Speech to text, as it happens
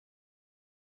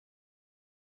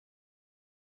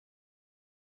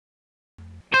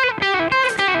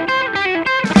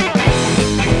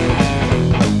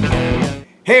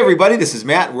Hey everybody, this is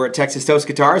Matt. We're at Texas Toast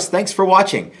Guitars. Thanks for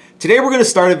watching. Today we're going to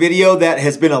start a video that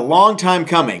has been a long time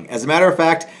coming. As a matter of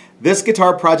fact, this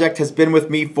guitar project has been with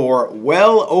me for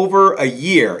well over a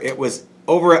year. It was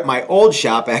over at my old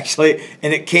shop actually,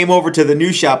 and it came over to the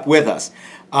new shop with us.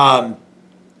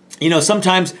 You know,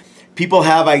 sometimes people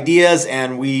have ideas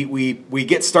and we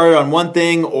get started on one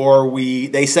thing, or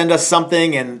they send us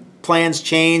something and plans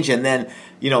change, and then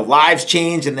lives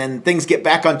change, and then things get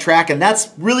back on track, and that's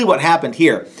really what happened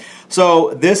here.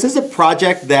 So this is a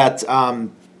project that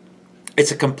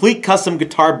it's a complete custom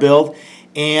guitar build,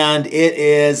 and it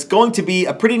is going to be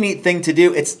a pretty neat thing to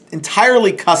do. It's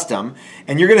entirely custom,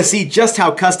 and you're going to see just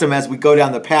how custom as we go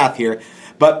down the path here.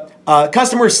 But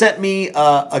customers sent me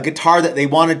a guitar that they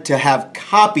wanted to have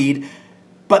copied,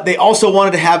 but they also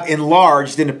wanted to have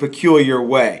enlarged in a peculiar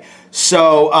way.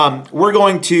 So we're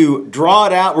going to draw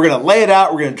it out, we're going to lay it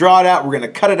out, we're going to draw it out, we're going to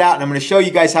cut it out, and I'm going to show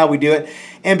you guys how we do it.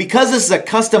 And because this is a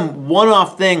custom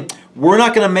one-off thing, we're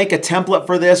not going to make a template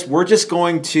for this. We're just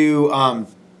going to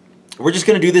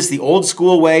do this the old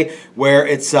school way, where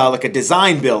it's like a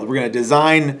design build. We're going to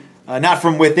design, not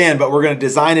from within, but we're going to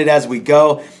design it as we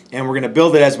go, and we're going to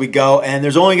build it as we go, and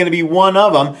there's only going to be one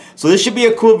of them. So this should be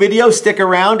a cool video. Stick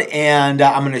around, and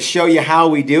I'm going to show you how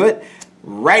we do it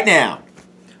right now.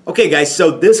 Okay guys,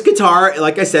 so this guitar,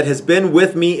 like I said, has been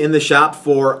with me in the shop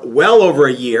for well over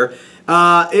a year.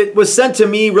 It was sent to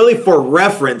me really for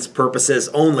reference purposes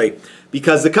only,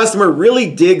 because the customer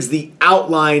really digs the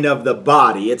outline of the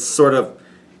body. It's sort of,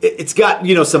 it's got,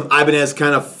 some Ibanez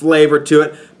kind of flavor to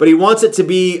it, but he wants it to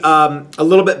be a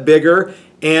little bit bigger.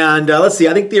 And let's see,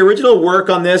 I think the original work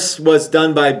on this was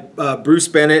done by Bruce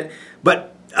Bennett,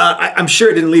 but I'm sure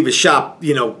it didn't leave his shop,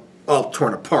 all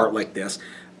torn apart like this.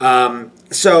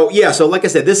 So like I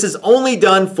said, this is only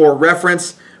done for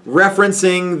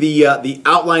referencing the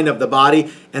outline of the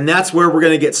body, and that's where we're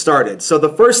going to get started. So the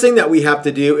first thing that we have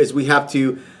to do is we have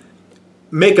to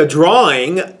make a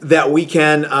drawing that we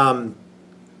can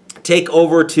take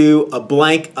over to a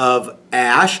blank of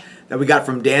ash that we got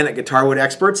from Dan at Guitar Wood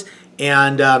Experts,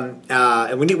 and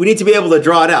we need to be able to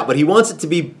draw it out, but he wants it to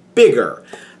be bigger.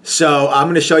 So I'm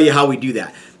going to show you how we do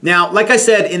that. Now, like I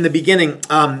said in the beginning,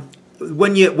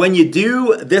 when you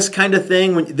do this kind of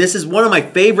thing, this is one of my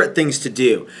favorite things to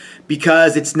do,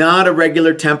 because it's not a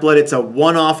regular template, it's a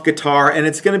one-off guitar, and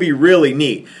it's going to be really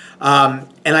neat. And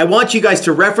I want you guys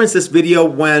to reference this video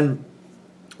when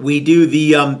we do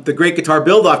the Great Guitar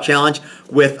Build-Off Challenge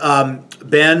with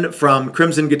Ben from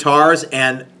Crimson Guitars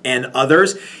and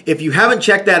others. If you haven't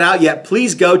checked that out yet,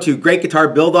 please go to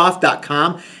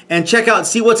greatguitarbuildoff.com and check out and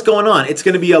see what's going on. It's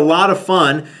going to be a lot of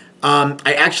fun.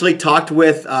 I actually talked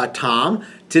with Tom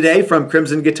today from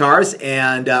Crimson Guitars,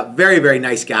 and very, very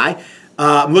nice guy.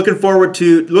 I'm looking forward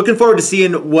to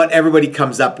seeing what everybody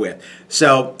comes up with.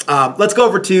 So let's go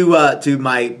over to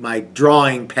my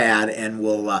drawing pad, and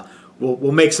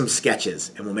we'll make some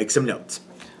sketches and we'll make some notes.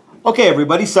 Okay,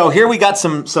 everybody. So here we got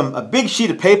a big sheet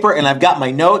of paper, and I've got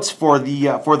my notes for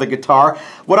the guitar.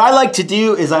 What I like to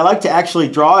do is I like to actually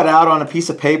draw it out on a piece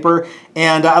of paper,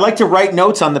 and I like to write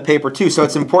notes on the paper too. So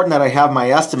it's important that I have my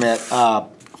estimate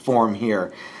form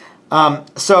here.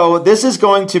 So this is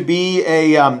going to be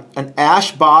an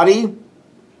ash body,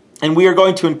 and we are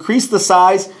going to increase the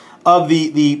size of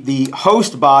the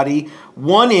host body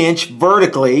 1 inch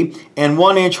vertically and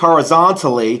 1 inch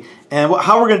horizontally. And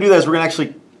how we're going to do that is we're going to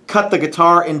actually cut the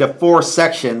guitar into 4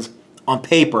 sections on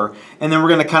paper, and then we're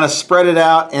going to kind of spread it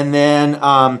out, and then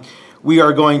we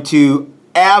are going to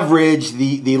average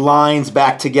the lines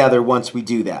back together once we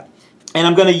do that. And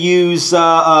I'm going to use,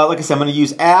 like I said, I'm going to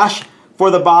use ash for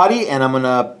the body, and I'm going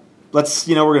to,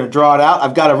 we're going to draw it out.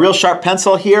 I've got a real sharp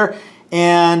pencil here,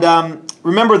 and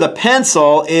remember the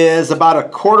pencil is about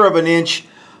 1/4 of an inch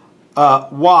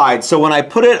wide, so when I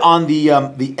put it on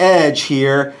the edge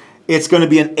here, it's going to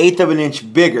be 1/8 of an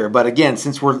inch bigger. But again,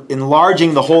 since we're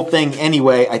enlarging the whole thing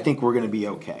anyway, I think we're going to be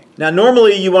okay. Now,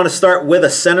 normally you want to start with a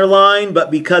center line,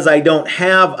 but because I don't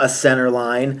have a center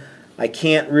line, I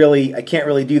can't really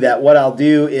do that. What I'll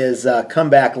do is come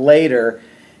back later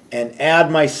and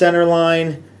add my center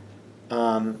line,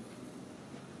 and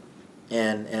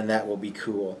that will be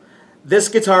cool. This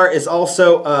guitar is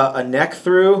also a neck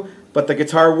through, but the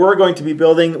guitar we're going to be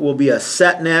building will be a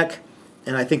set neck.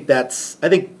 And I think I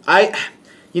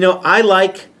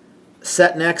like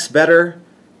set necks better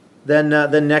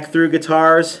than neck through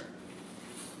guitars,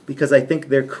 because I think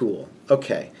they're cool.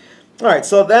 Okay. All right,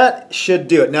 so that should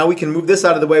do it. Now we can move this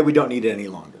out of the way. We don't need it any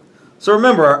longer. So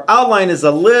remember, our outline is a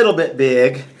little bit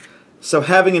big, so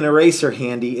having an eraser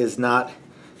handy is not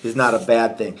a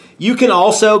bad thing. You can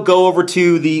also go over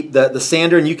to the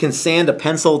sander, and you can sand a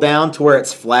pencil down to where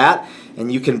it's flat,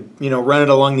 and you can, you know, run it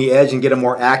along the edge and get a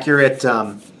more accurate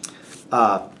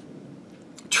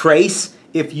trace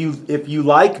if you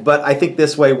like. But I think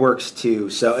this way works too.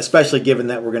 So especially given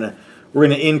that we're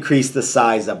gonna increase the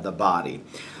size of the body.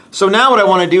 So now what I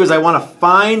want to do is I want to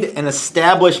find and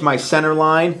establish my center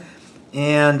line,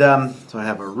 and so I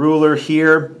have a ruler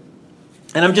here,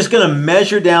 and I'm just going to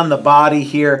measure down the body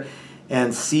here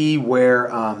and see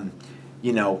where,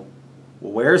 you know,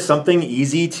 where's something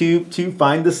easy to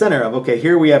find the center of. Okay,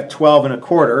 here we have 12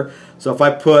 1/4. So if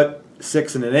I put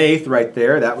 6 1/8 right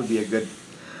there, that would be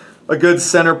a good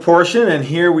center portion. And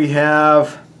here we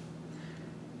have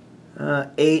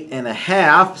 8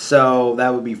 1/2, so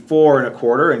that would be 4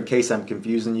 1/4 in case I'm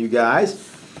confusing you guys.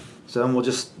 So then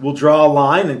we'll draw a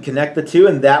line and connect the two,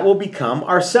 and that will become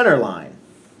our center line.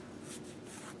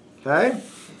 Okay,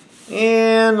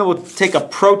 and we'll take a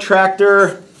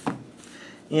protractor,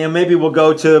 and maybe we'll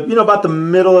go to, you know, about the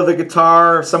middle of the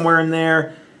guitar, somewhere in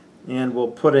there, and we'll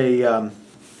put a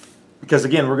because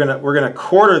again we're gonna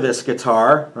quarter this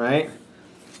guitar, right?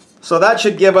 So that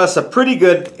should give us a pretty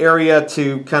good area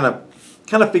to kind of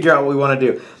figure out what we want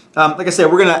to do. Like I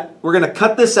said, we're gonna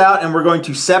cut this out, and we're going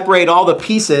to separate all the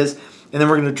pieces, and then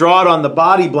we're gonna draw it on the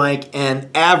body blank and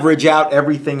average out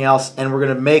everything else, and we're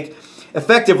gonna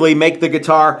effectively make the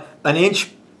guitar an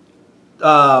inch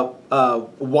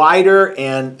wider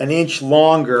and an inch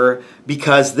longer,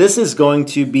 because this is going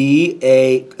to be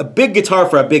a big guitar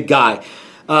for a big guy.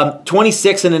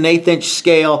 26 1/8 inch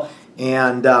scale,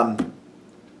 and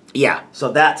yeah,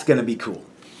 so that's going to be cool.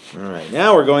 All right,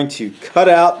 now we're going to cut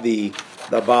out the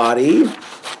body.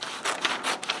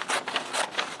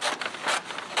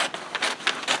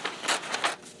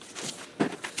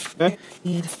 Okay.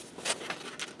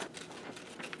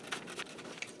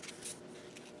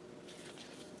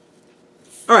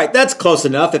 All right, that's close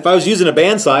enough. If I was using a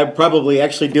bandsaw, I'd probably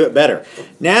actually do it better.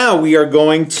 Now we are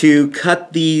going to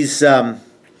cut these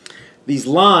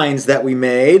lines that we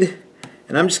made,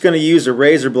 and I'm just going to use a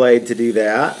razor blade to do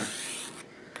that.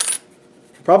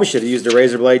 Probably should have used a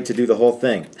razor blade to do the whole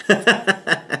thing.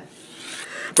 But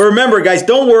remember, guys,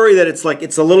 don't worry that it's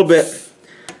a little bit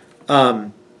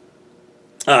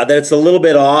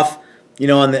off, you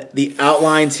know, on the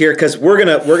outlines here, because we're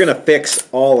gonna fix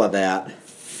all of that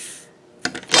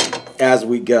as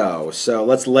we go. So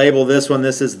let's label this one.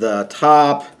 This is the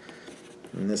top,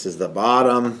 and this is the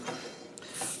bottom,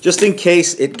 just in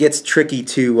case it gets tricky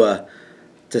to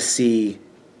see.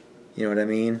 You know what I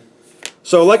mean?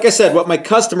 So like I said, what my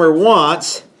customer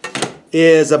wants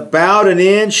is about an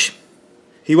inch.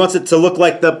 He wants it to look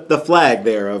like the flag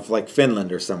there of like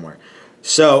Finland or somewhere.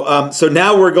 So so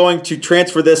now we're going to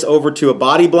transfer this over to a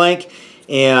body blank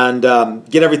and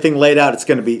get everything laid out. It's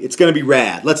gonna be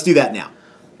rad. Let's do that now.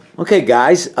 Okay,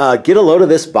 guys, get a load of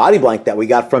this body blank that we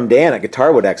got from Dan at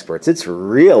Guitar Wood Experts. It's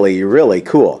really, really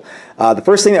cool. The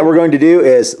first thing that we're going to do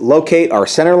is locate our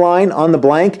center line on the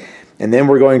blank, and then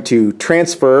we're going to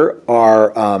transfer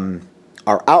our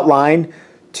outline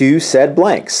to said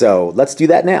blank. So let's do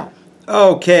that now.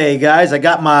 Okay, guys, I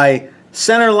got my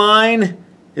center line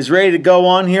is ready to go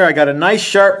on here. I got a nice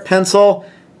sharp pencil,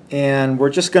 and we're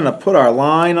just going to put our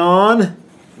line on.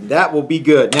 That will be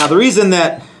good. Now, the reason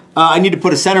that I need to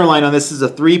put a center line on this is a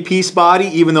 3-piece body,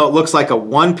 even though it looks like a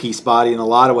 1-piece body in a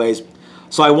lot of ways.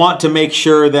 So I want to make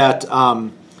sure that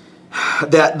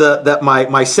that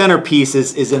my centerpiece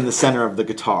is in the center of the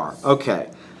guitar. Okay.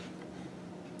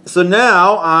 So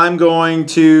now I'm going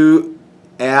to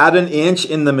add an inch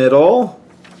in the middle.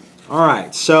 All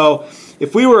right. So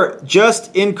if we were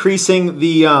just increasing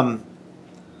the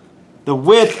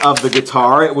width of the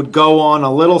guitar, it would go on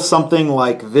a little something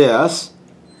like this.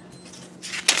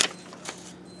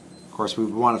 Of course, we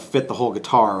would want to fit the whole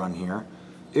guitar on here.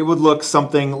 It would look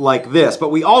something like this. But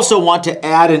we also want to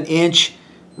add an inch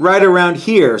right around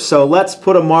here. So let's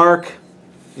put a mark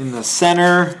in the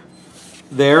center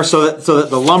there so that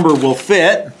the lumber will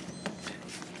fit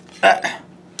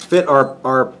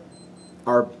our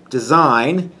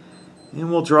design. And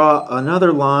we'll draw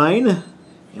another line,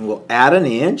 and we'll add an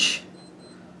inch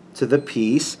to the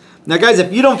piece. Now, guys,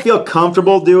 if you don't feel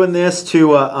comfortable doing this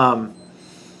to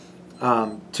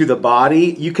the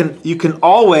body, you can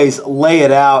always lay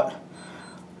it out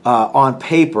on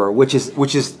paper, which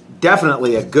is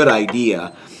definitely a good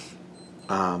idea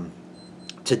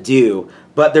to do.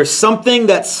 But there's something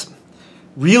that's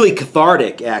really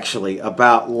cathartic, actually,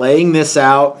 about laying this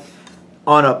out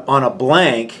on a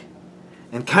blank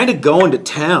and kind of going to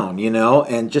town, you know,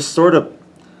 and just sort of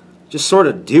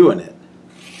doing it.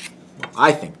 Well,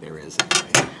 I think there is.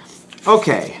 Anyway.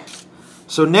 Okay.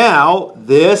 So now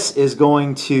this is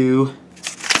going to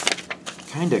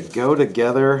kind of go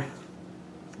together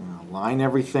a line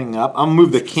everything up. I'll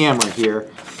move the camera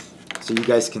here so you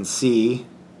guys can see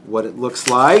what it looks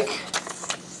like.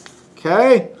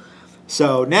 Okay,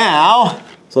 so now,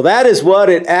 so that is what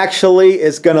it actually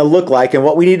is going to look like. And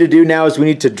what we need to do now is we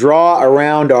need to draw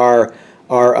around our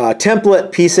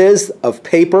template pieces of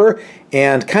paper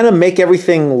and kind of make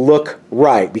everything look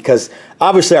right, because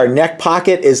obviously our neck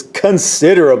pocket is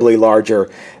considerably larger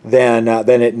than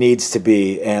it needs to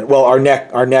be, and well, our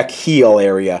neck heel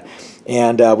area,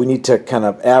 and we need to kind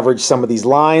of average some of these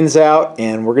lines out,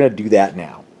 and we're going to do that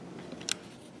now.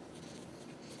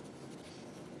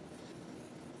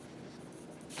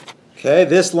 Okay,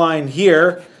 this line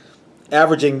here,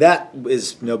 averaging that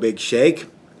is no big shake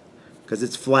because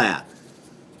it's flat.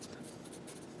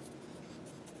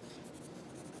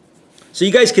 So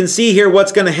you guys can see here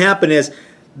what's going to happen is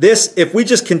this, if we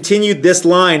just continued this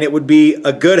line, it would be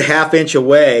a good ½ inch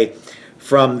away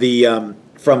from the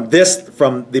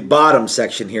bottom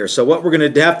section here. So what we're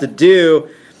going to have to do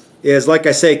is, like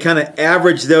I say, kind of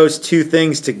average those two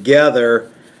things together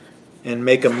and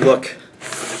make them look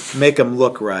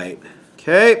right.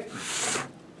 Okay.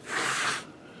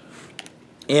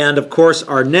 And of course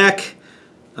our neck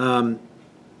outline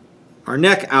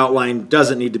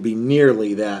doesn't need to be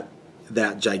nearly that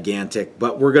gigantic,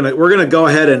 but we're gonna go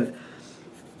ahead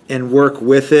and work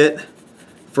with it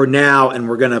for now, and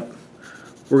we're gonna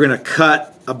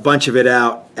cut a bunch of it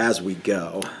out as we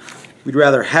go. We'd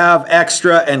rather have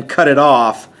extra and cut it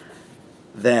off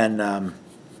than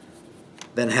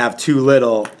have too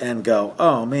little and go,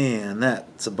 oh man,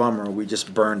 that's a bummer, we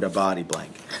just burned a body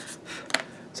blank.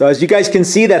 So as you guys can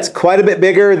see, that's quite a bit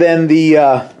bigger than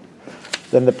the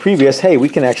previous. Hey, we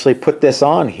can actually put this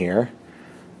on here,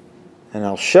 and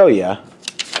I'll show you.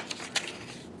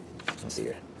 Let's see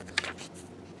here.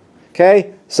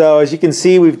 Okay, so as you can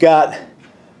see, we've got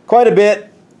quite a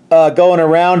bit going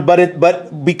around,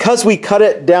 but because we cut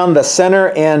it down the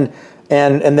center and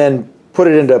then put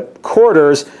it into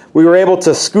quarters, we were able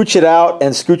to scooch it out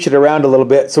and scooch it around a little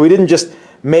bit. So we didn't just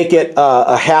make it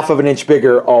a ½ inch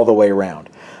bigger all the way around.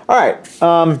 All right,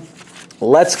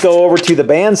 let's go over to the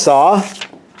bandsaw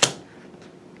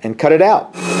and cut it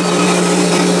out.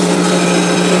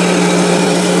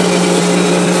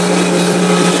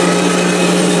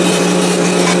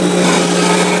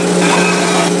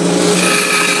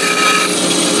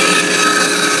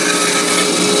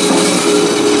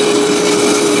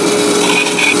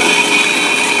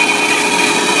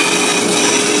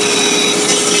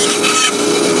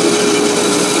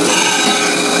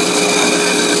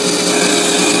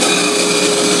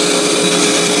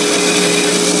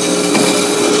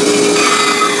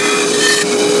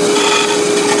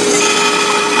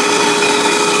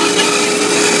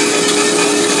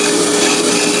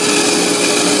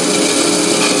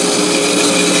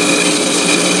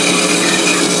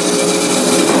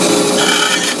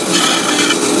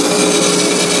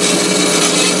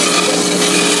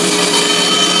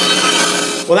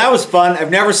 Well, that was fun.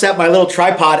 I've never set my little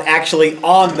tripod actually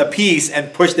on the piece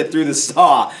and pushed it through the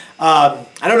saw. I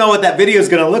don't know what that video is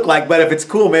going to look like, but if it's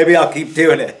cool, maybe I'll keep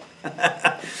doing it.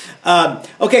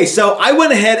 Okay, so I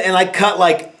went ahead and I cut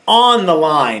like on the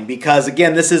line because,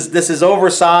 again, this is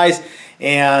oversized,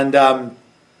 and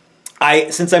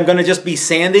since I'm going to just be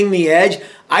sanding the edge,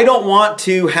 I don't want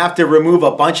to have to remove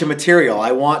a bunch of material.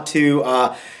 I want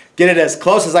to get it as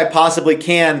close as I possibly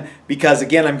can because,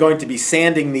 again, I'm going to be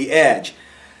sanding the edge.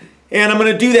 And I'm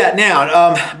going to do that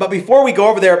now. But before we go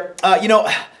over there, you know,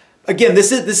 again,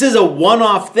 this is a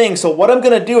one-off thing. So what I'm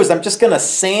going to do is I'm just going to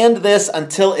sand this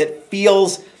until it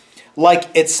feels like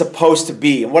it's supposed to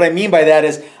be. And what I mean by that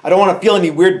is I don't want to feel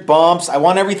any weird bumps. I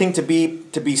want everything to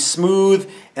be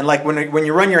smooth. And like when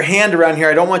you run your hand around here,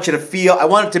 I don't want you to feel. I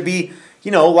want it to be,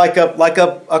 you know, like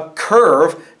a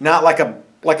curve, not like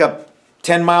a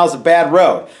 10 miles of bad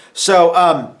road. So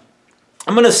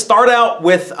I'm going to start out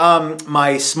with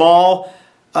my small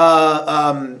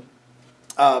sander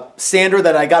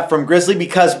that I got from Grizzly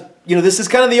because, you know, this is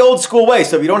kind of the old school way.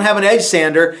 So if you don't have an edge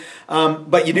sander,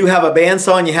 but you do have a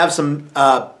bandsaw and you have some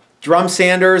drum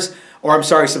sanders, or I'm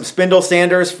sorry, some spindle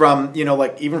sanders from, you know,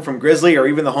 like even from Grizzly or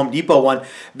even the Home Depot one,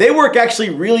 they work actually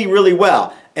really, really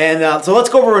well. And so let's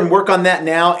go over and work on that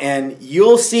now, and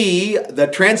you'll see the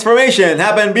transformation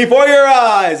happen before your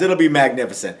eyes. It'll be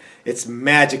magnificent. It's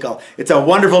magical. It's a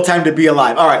wonderful time to be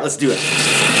alive. All right, let's do it.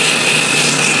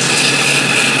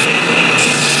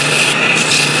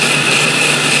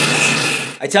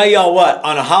 I tell y'all what,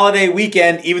 on a holiday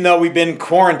weekend, even though we've been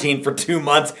quarantined for 2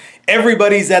 months,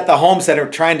 everybody's at the home center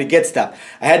trying to get stuff.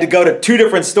 I had to go to 2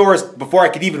 different stores before I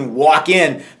could even walk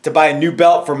in to buy a new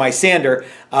belt for my sander.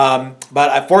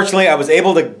 But fortunately, I was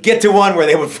able to get to one where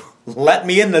they would let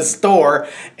me in the store,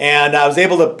 and I was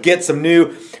able to get some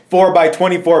new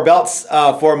 4x24 belts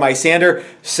for my sander.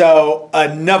 So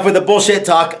enough with the bullshit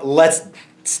talk. Let's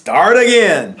start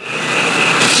again.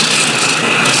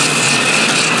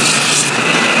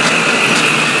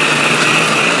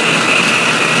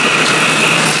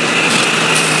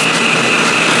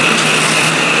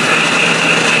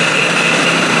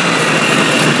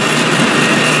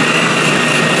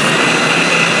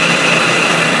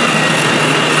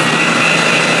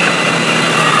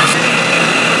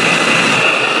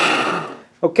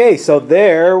 Okay, so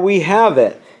there we have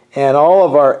it, and all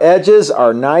of our edges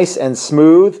are nice and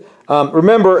smooth.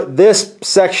 Remember, this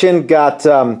section got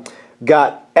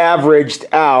averaged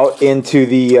out into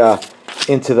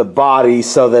the body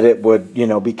so that it would,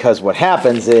 because what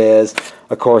happens is,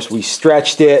 of course, we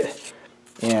stretched it,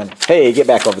 and hey, get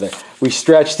back over there. We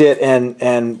stretched it,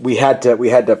 and we had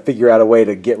to figure out a way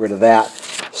to get rid of that.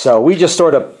 So we just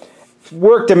sort of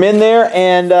worked them in there,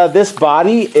 and this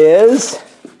body is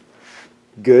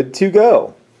good to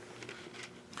go.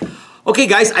 Okay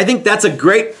guys, I think that's a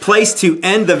great place to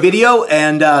end the video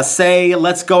and say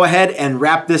let's go ahead and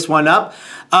wrap this one up.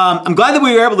 I'm glad that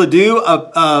we were able to do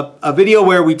a video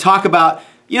where we talk about,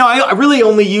 I really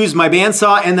only use my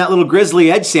bandsaw and that little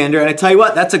Grizzly edge sander, and I tell you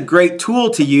what, that's a great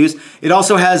tool to use. It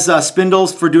also has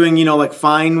spindles for doing, like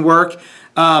fine work.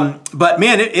 But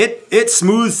man, it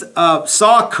smooths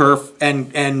saw kerf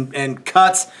and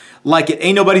cuts like it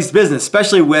ain't nobody's business,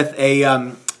 especially with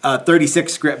a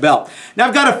 36 grit belt. Now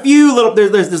I've got a few little,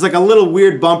 there's like a little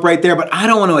weird bump right there, but I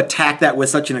don't want to attack that with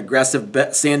such an aggressive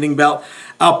sanding belt.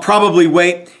 I'll probably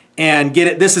wait and get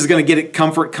it. This is going to get it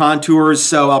comfort contours,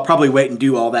 so I'll probably wait and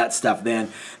do all that stuff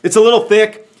then. It's a little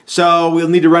thick, so we'll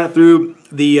need to run it through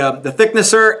the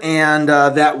thicknesser, and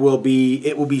it will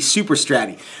be super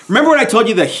stratty. Remember when I told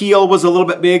you the heel was a little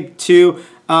bit big too?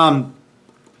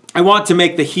 I want to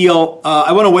make the heel,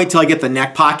 I want to wait till I get the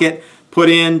neck pocket put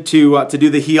in to do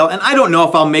the heel, and I don't know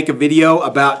if I'll make a video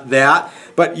about that,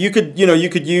 but you could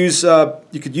use a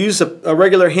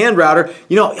regular hand router.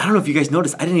 I don't know if you guys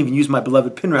noticed, I didn't even use my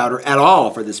beloved pin router at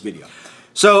all for this video.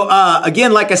 So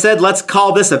again, like I said, let's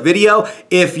call this a video.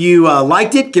 If you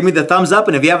liked it, give me the thumbs up,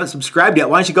 and if you haven't subscribed yet,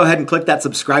 why don't you go ahead and click that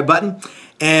subscribe button.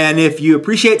 And if you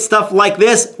appreciate stuff like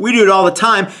this, we do it all the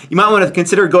time, you might want to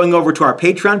consider going over to our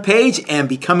Patreon page and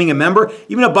becoming a member.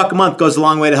 Even $1 a month goes a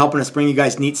long way to helping us bring you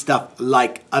guys neat stuff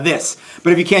like this.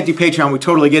 But if you can't do Patreon, we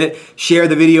totally get it. Share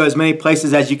the video as many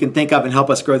places as you can think of and help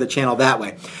us grow the channel that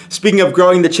way. Speaking of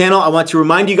growing the channel, I want to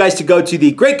remind you guys to go to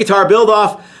the Great Guitar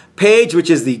Build-Off page, which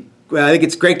is I think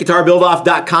it's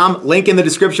greatguitarbuildoff.com, link in the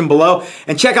description below,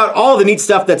 and check out all the neat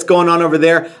stuff that's going on over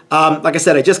there. Like I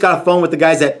said, I just got a phone with the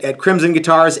guys at Crimson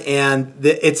Guitars, and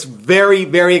it's very,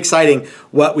 very exciting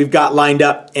what we've got lined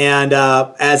up. And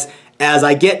as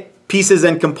I get pieces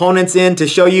and components in to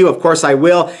show you, of course I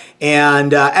will.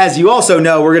 And as you also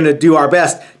know, we're going to do our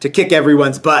best to kick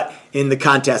everyone's butt in the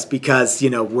contest because,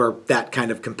 we're that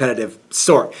kind of competitive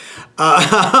sort.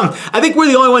 I think we're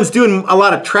the only ones doing a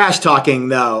lot of trash talking,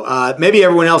 though. Maybe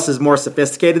everyone else is more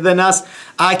sophisticated than us.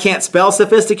 I can't spell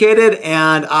sophisticated,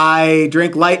 and I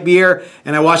drink light beer,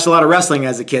 and I watched a lot of wrestling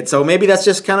as a kid. So maybe that's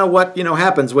just kind of what,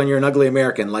 happens when you're an ugly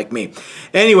American like me.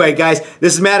 Anyway, guys,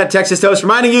 this is Matt at Texas Toast,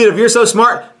 reminding you that if you're so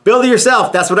smart, build it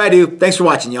yourself. That's what I do. Thanks for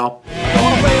watching, y'all.